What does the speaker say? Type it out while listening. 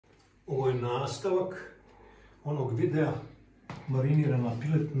Ovo je nastavak onog videa marinirana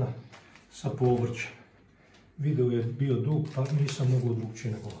piletina sa povrćem. Video je bio dug, pa nisam mogao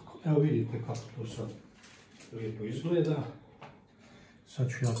drugčije nego ovako. Evo vidite kako to sad lijepo izgleda. Sad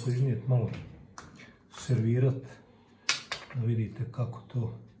ću ja to iznijeti malo servirat, da vidite kako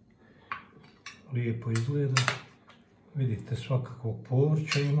to lijepo izgleda. Vidite, svakakvog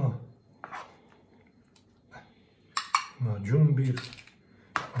povrća ima. Ima džumbir,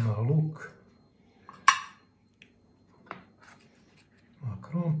 ima luk, ima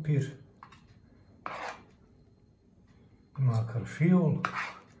krompir, ima karfiol.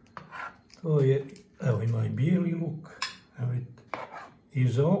 To je, evo ima i bijeli luk, evo vidite, i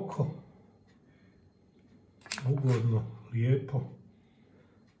za oko, ugodno, lijepo.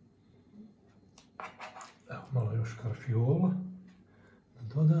 Evo malo još karfiola,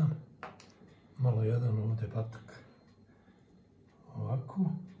 da dodam, malo jedan ovdje batak,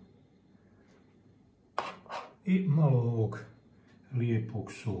 ovako, i malo ovog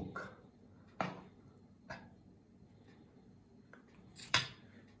lijepog soka.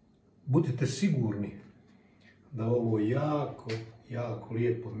 Budite sigurni da ovo jako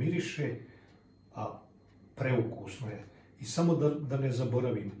lijepo miriše, a preukusno je. I samo da ne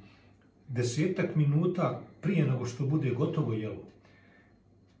zaboravim, 10 minuta prije nego što bude gotovo jelo,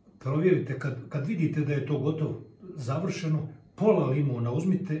 provjerite kad vidite da je to gotovo, završeno, pola limuna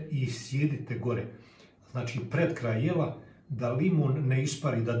uzmite i sjedite gore. Znači pred kraj jela, da limun ne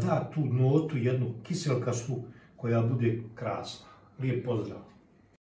ispari, da da tu notu jednu kiselkastu koja bude krasna. Lijep pozdrav!